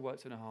 God so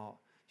worked in her heart,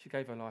 she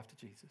gave her life to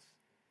Jesus.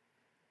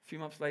 A few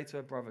months later,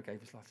 her brother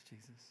gave his life to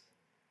Jesus.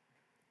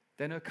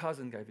 Then her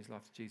cousin gave his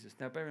life to Jesus.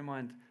 Now, bear in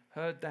mind,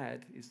 her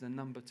dad is the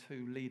number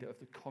 2 leader of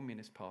the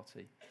Communist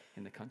Party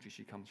in the country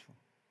she comes from.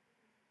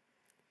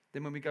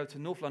 Then when we go to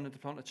North London to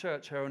plant a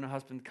church, her and her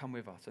husband come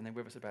with us, and they're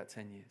with us about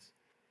 10 years,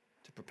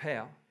 to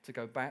prepare to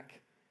go back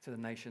to the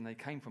nation they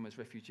came from as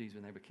refugees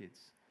when they were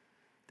kids.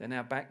 They're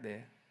now back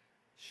there,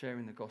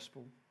 sharing the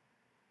gospel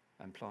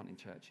and planting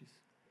churches.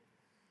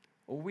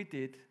 All we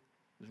did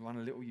was run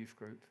a little youth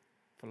group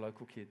for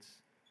local kids,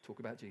 talk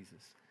about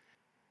Jesus.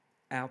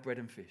 Our bread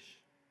and fish.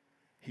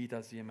 He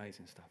does the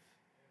amazing stuff.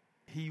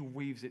 He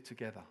weaves it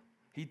together.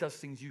 He does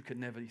things you could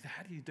never.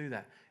 How do you do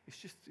that? It's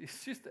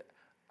just.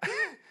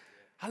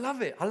 I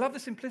love it. I love the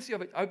simplicity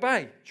of it.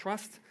 Obey,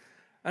 trust,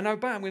 and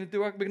obey. We're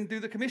going to do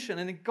the commission,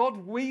 and then God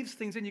weaves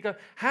things in. You go,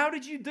 how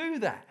did you do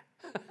that?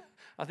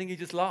 I think He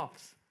just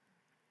laughs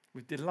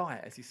with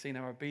delight as He's seen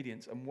our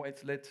obedience and what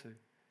it's led to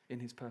in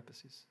His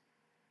purposes.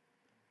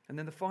 And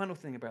then the final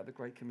thing about the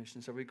Great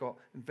Commission. So we got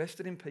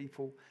invested in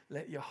people.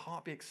 Let your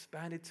heart be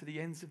expanded to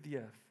the ends of the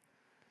earth.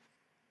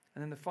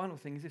 And then the final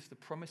thing is this, the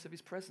promise of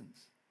His presence.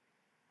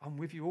 I'm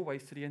with you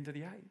always to the end of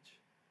the age.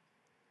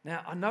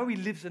 Now, I know He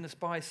lives in us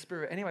by His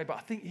Spirit anyway, but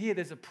I think here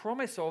there's a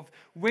promise of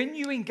when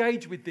you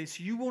engage with this,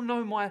 you will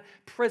know my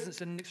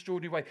presence in an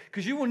extraordinary way.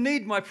 Because you will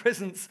need my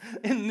presence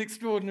in an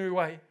extraordinary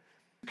way.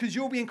 Because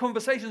you'll be in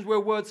conversations where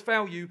words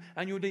fail you,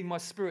 and you'll need my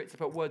Spirit to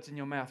put words in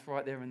your mouth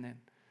right there and then.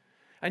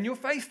 And you'll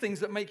face things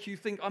that make you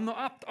think,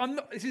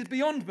 this is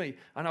beyond me,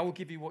 and I will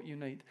give you what you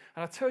need.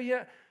 And I tell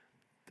you,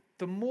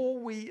 the more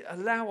we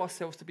allow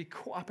ourselves to be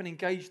caught up and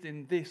engaged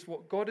in this,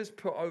 what God has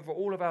put over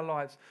all of our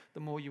lives,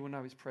 the more you will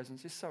know His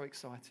presence. It's so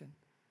exciting.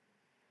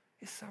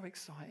 It's so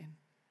exciting.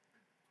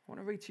 I want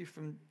to read to you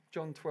from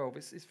John 12.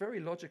 It's very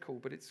logical,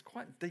 but it's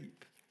quite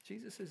deep.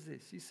 Jesus says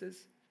this. He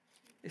says,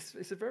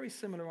 it's a very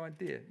similar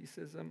idea. He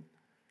says,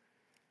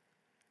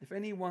 if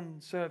anyone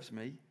serves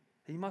me,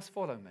 he must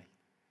follow me.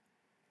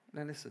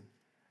 Now listen.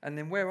 And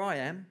then where I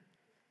am,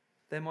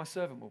 there my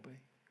servant will be.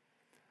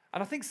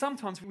 And I think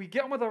sometimes we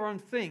get on with our own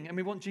thing and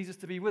we want Jesus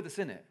to be with us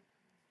in it.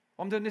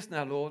 I'm doing this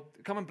now, Lord.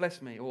 Come and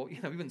bless me. Or, we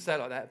wouldn't say it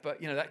like that,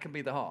 but, that can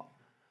be the heart.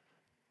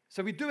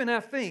 So we're doing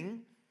our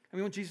thing and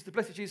we want Jesus to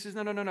bless it. Jesus says,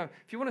 no.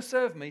 If you want to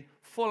serve me,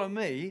 follow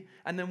me.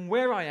 And then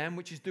where I am,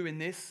 which is doing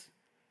this,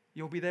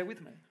 you'll be there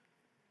with me.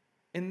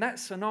 In that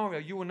scenario,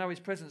 you will know His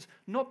presence,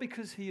 not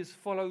because He has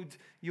followed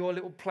your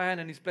little plan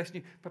and He's blessing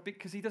you, but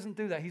because He doesn't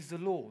do that. He's the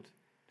Lord.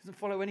 He doesn't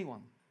follow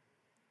anyone.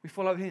 We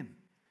follow Him.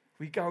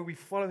 We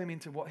follow Him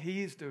into what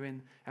He is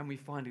doing, and we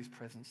find His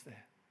presence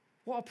there.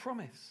 What a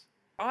promise.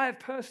 I have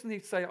personally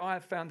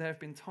found there have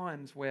been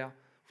times where,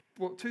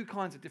 two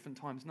kinds of different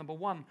times. Number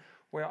one,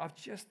 where I've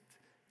just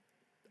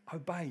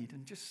obeyed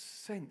and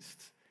just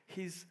sensed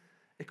His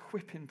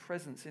equipping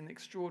presence in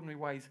extraordinary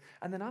ways.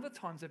 And then other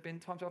times there have been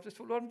times where I've just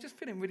thought, Lord, I'm just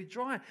feeling really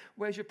dry.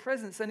 Where's your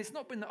presence? And it's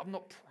not been that I've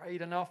not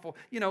prayed enough or,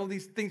 all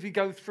these things we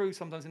go through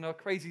sometimes in our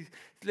crazy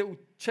little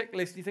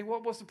checklist. And you think,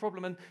 what's the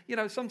problem? And,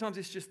 sometimes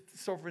it's just a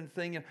sovereign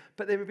thing.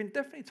 But there have been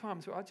definitely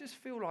times where I just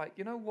feel like,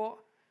 you know what?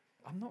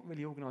 I'm not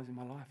really organising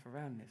my life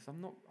around this.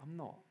 I'm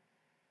not.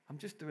 I'm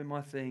just doing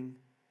my thing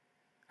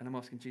and I'm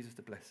asking Jesus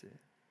to bless it.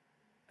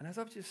 And as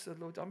I've just said,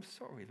 Lord, I'm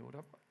sorry, Lord.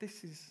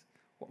 This is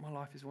what my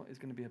life is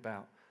going to be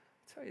about.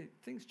 I tell you,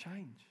 things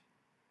change.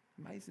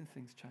 Amazing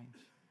things change.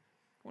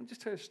 I want to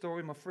just tell you a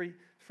story. My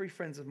three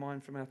friends of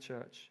mine from our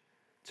church,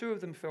 2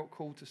 of them felt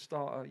called to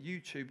start a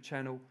YouTube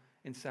channel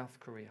in South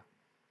Korea,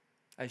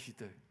 as you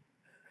do.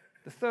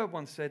 The third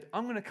one said,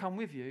 I'm going to come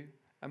with you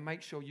and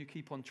make sure you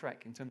keep on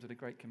track in terms of the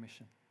Great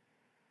Commission.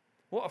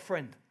 What a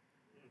friend.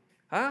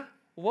 Huh?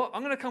 What?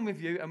 I'm going to come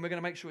with you and we're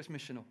going to make sure it's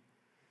missional.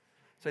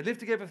 So they live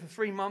together for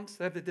 3 months.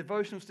 They have the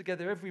devotionals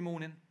together every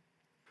morning.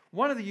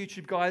 One of the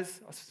YouTube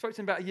guys, I spoke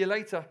to him about a year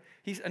later,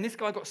 and this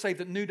guy got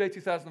saved at New Day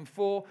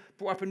 2004,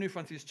 brought up a New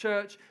Frontiers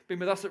church, been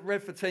with us at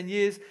Rev for 10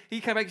 years. He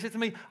came back and said to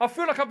me, I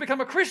feel like I've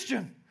become a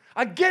Christian.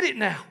 I get it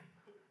now.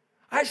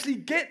 I actually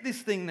get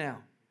this thing now.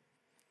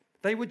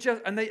 They were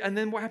just, and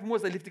then what happened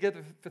was they lived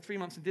together for 3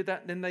 months and did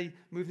that. And then they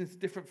moved into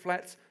different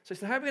flats. So they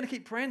said, how are we going to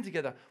keep praying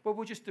together? Well,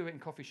 we'll just do it in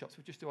coffee shops.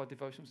 We'll just do our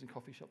devotions in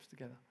coffee shops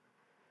together.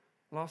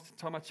 Last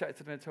time I chatted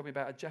to them, they told me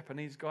about a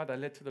Japanese guy they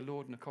led to the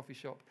Lord in a coffee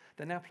shop.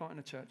 They're now planting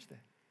a church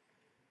there.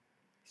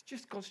 It's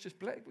just, God's just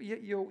blessed.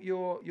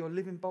 You're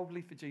living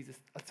boldly for Jesus.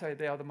 I tell you,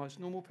 they are the most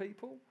normal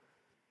people.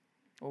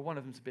 Or one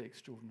of them's a bit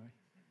extraordinary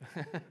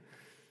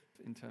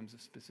in terms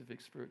of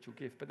specific spiritual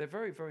gift. But they're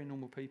very, very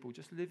normal people,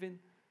 just living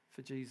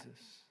for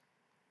Jesus.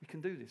 We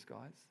can do this,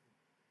 guys.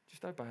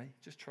 Just obey,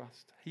 just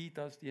trust. He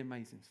does the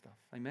amazing stuff.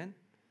 Amen?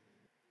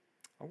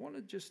 I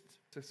wanted just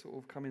to sort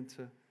of come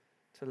into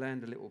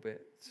land a little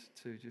bit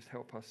to just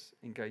help us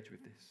engage with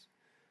this.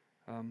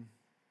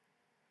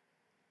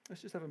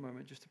 Let's just have a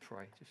moment just to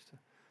pray.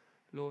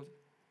 Lord,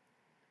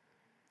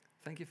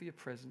 thank you for your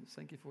presence.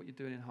 Thank you for what you're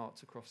doing in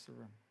hearts across the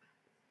room.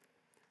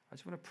 I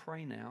just want to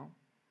pray now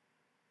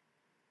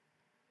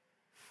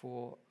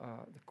for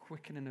the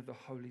quickening of the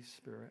Holy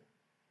Spirit.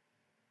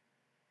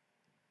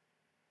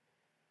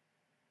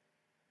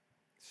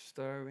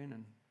 Stirring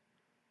and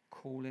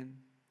calling,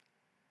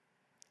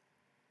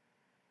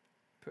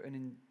 putting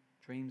in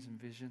dreams and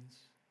visions,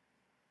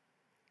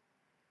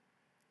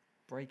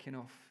 breaking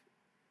off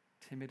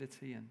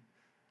timidity and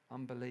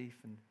unbelief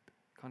and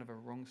kind of a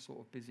wrong sort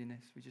of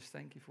busyness. We just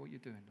thank you for what you're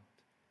doing, Lord.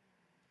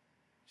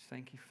 Just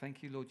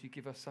thank you, Lord, you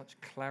give us such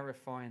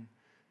clarifying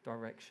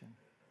direction.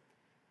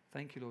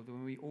 Thank you, Lord, that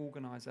when we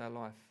organize our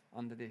life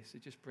under this,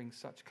 it just brings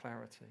such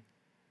clarity,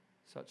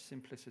 such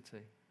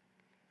simplicity.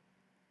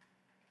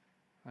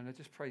 And I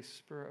just pray,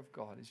 Spirit of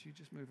God, as you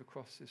just move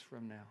across this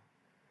room now,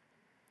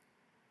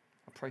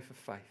 I pray for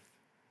faith.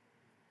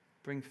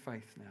 Bring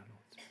faith now,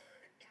 Lord.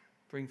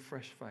 Bring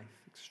fresh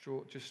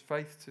faith. Just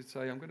faith to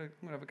say, I'm going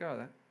to have a go at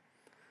that.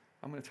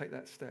 I'm going to take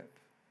that step.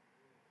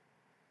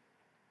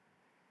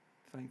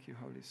 Thank you,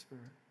 Holy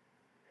Spirit.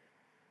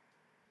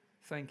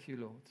 Thank you,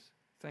 Lord.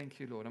 Thank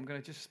you, Lord. I'm going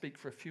to just speak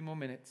for a few more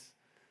minutes.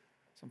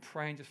 So I'm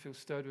praying, just feel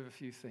stirred with a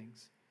few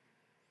things.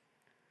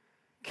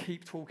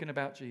 Keep talking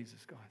about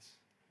Jesus, guys.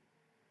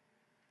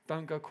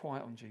 Don't go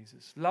quiet on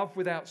Jesus. Love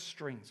without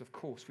strings, of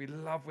course. We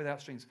love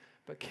without strings,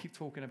 but keep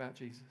talking about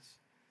Jesus.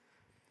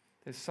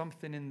 There's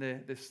something in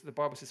there. The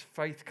Bible says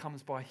faith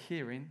comes by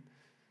hearing,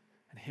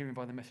 and hearing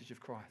by the message of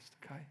Christ,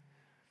 okay?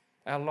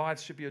 Our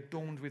lives should be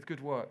adorned with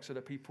good work so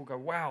that people go,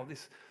 wow,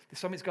 there's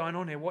something's going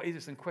on here. What is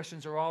this? And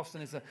questions are asked,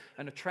 and there's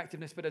an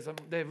attractiveness, but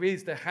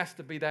there has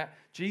to be that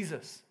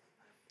Jesus.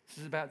 This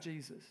is about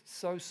Jesus.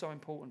 So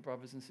important,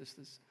 brothers and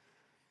sisters.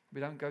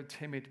 We don't go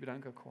timid. We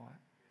don't go quiet.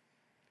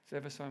 It's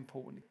ever so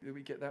important that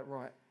we get that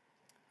right.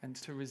 And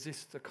to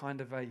resist the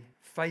kind of a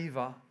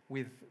favor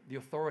with the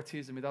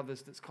authorities and with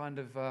others that's kind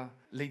of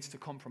leads to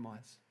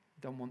compromise.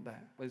 Don't want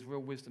that. There's real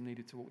wisdom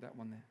needed to walk that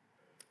one there.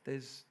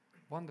 There's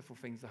wonderful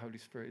things the Holy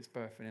Spirit is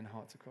birthing in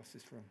hearts across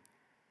this room.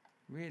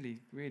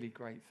 Really, really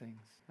great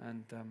things.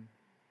 And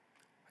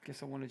I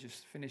guess I want to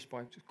just finish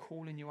by just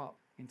calling you up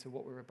into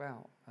what we're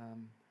about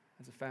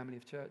as a family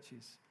of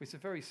churches. It's a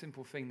very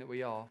simple thing that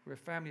we are. We're a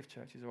family of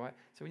churches, all right?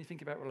 So when you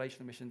think about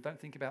relational mission, don't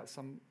think about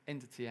some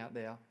entity out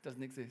there. It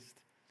doesn't exist.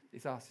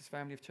 It's us, it's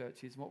family of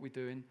churches. And what we're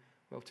doing,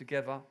 well,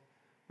 together,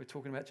 we're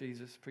talking about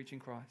Jesus, preaching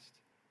Christ.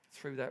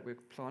 Through that, we're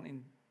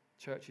planting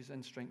churches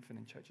and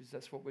strengthening churches.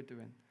 That's what we're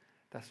doing.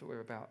 That's what we're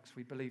about. Because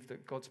we believe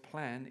that God's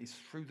plan is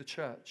through the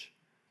church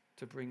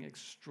to bring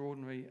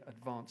extraordinary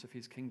advance of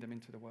his kingdom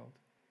into the world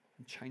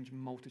and change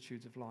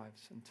multitudes of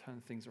lives and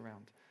turn things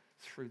around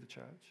through the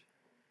church.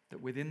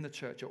 That within the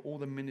church are all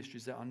the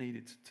ministries that are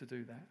needed to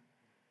do that.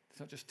 It's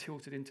not just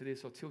tilted into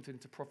this or tilted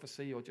into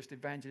prophecy or just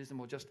evangelism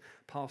or just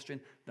pastoring.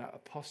 That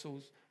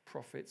apostles,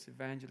 prophets,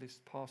 evangelists,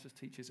 pastors,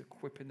 teachers,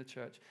 equipping the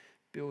church,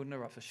 building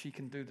her up so she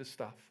can do the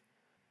stuff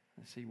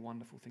and see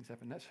wonderful things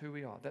happen. That's who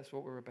we are. That's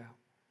what we're about.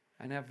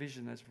 And our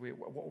vision is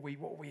what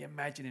are we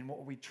imagining, what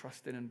are we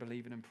trusting and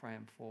believing and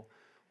praying for?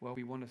 Well,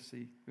 we want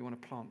to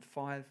plant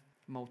 5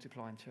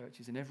 multiplying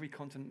churches in every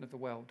continent of the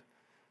world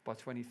by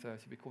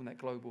 2030. We're calling that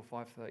Global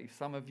 530.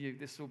 Some of you,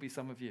 this will be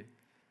some of you.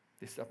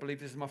 I believe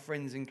this is my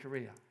friends in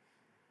Korea.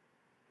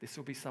 This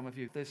will be some of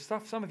you. There's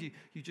stuff, some of you,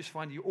 you just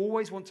find you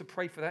always want to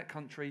pray for that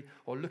country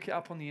or look it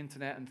up on the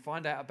internet and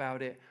find out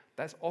about it.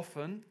 That's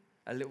often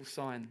a little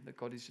sign that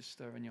God is just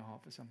stirring your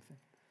heart for something.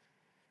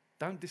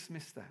 Don't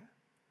dismiss that.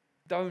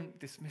 Don't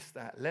dismiss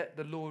that. Let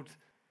the Lord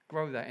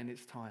grow that in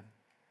its time.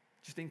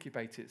 Just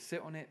incubate it.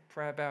 Sit on it.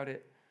 Pray about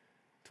it.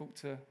 Talk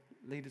to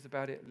leaders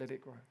about it. Let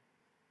it grow.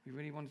 We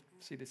really want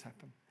to see this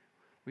happen.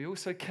 We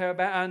also care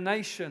about our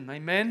nation.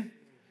 Amen?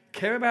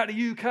 Care about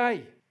the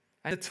UK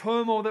and the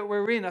turmoil that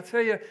we're in. I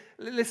tell you,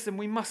 listen,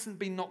 we mustn't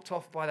be knocked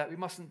off by that. We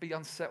mustn't be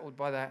unsettled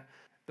by that.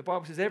 The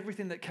Bible says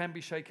everything that can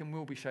be shaken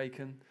will be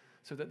shaken,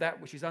 so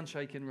that which is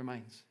unshaken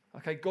remains.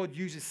 Okay, God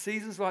uses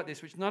seasons like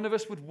this, which none of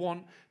us would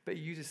want, but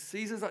he uses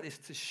seasons like this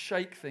to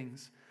shake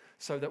things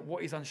so that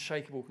what is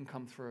unshakable can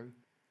come through.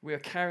 We are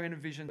carrying a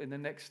vision in the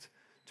next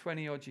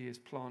 20-odd years,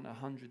 plant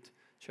 100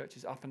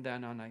 churches up and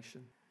down our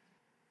nation.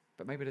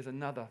 But maybe there's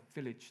another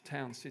village,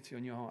 town, city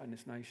on your heart in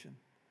this nation.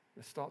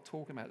 Let's start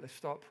talking about it. Let's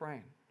start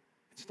praying.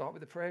 Start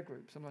with a prayer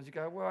group. Sometimes you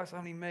go, well, it's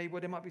only me.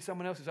 Well, there might be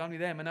someone else. It's only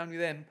them and only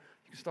them.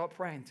 You can start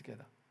praying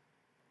together.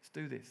 Let's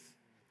do this.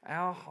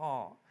 Our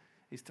heart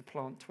is to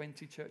plant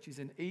 20 churches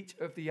in each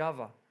of the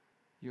other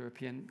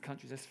European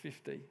countries. That's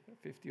 50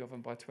 of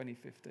them by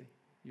 2050.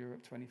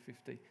 Europe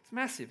 2050. It's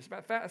massive. It's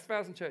about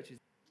 1,000 churches.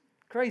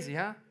 Crazy,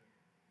 huh?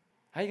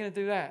 How are you going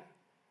to do that?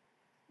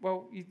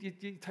 Well, you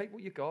take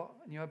what you got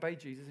and you obey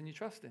Jesus and you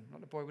trust him,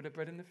 like the boy with the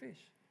bread and the fish.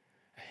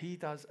 He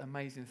does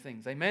amazing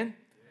things. Amen?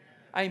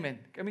 Yeah. Amen.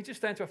 Can we just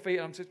stand to our feet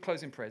and I'm just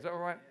closing prayer? Is that all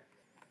right?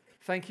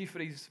 Thank you for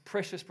these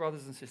precious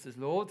brothers and sisters,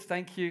 Lord.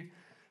 Thank you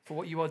for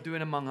what you are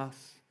doing among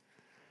us.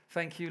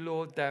 Thank you,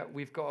 Lord, that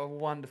we've got a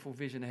wonderful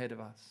vision ahead of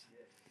us.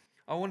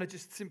 I want to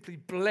just simply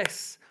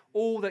bless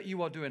all that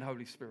you are doing,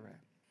 Holy Spirit.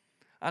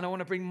 And I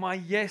want to bring my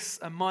yes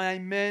and my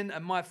amen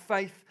and my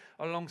faith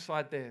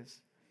alongside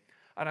theirs.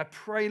 And I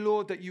pray,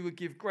 Lord, that you would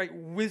give great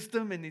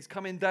wisdom in these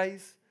coming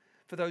days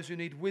for those who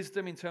need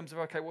wisdom in terms of,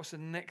 okay, what's the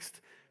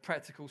next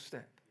practical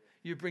step?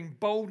 You bring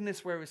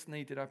boldness where it's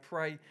needed, I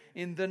pray,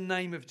 in the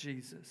name of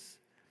Jesus.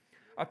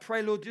 I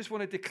pray, Lord, just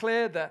want to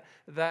declare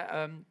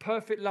that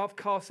perfect love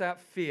casts out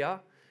fear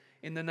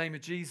in the name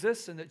of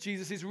Jesus, and that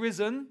Jesus is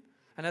risen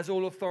and has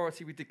all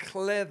authority. We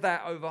declare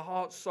that over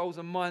hearts, souls,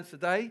 and minds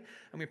today.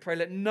 And we pray,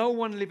 let no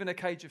one live in a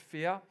cage of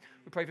fear.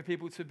 We pray for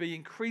people to be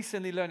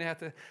increasingly learning how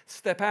to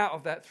step out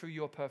of that through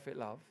your perfect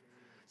love.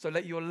 So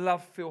let your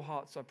love fill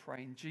hearts, I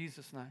pray, in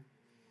Jesus' name.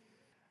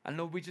 And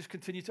Lord, we just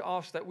continue to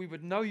ask that we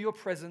would know your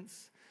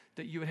presence,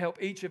 that you would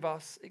help each of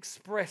us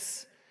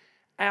express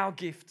our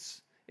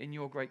gifts in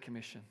your great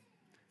commission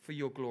for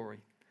your glory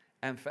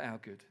and for our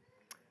good.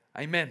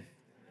 Amen.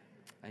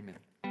 Amen.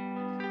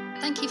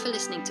 Thank you for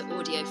listening to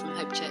audio from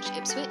Hope Church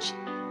Ipswich.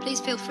 Please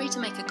feel free to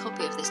make a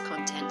copy of this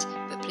content,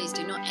 but please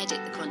do not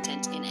edit the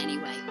content in any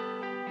way.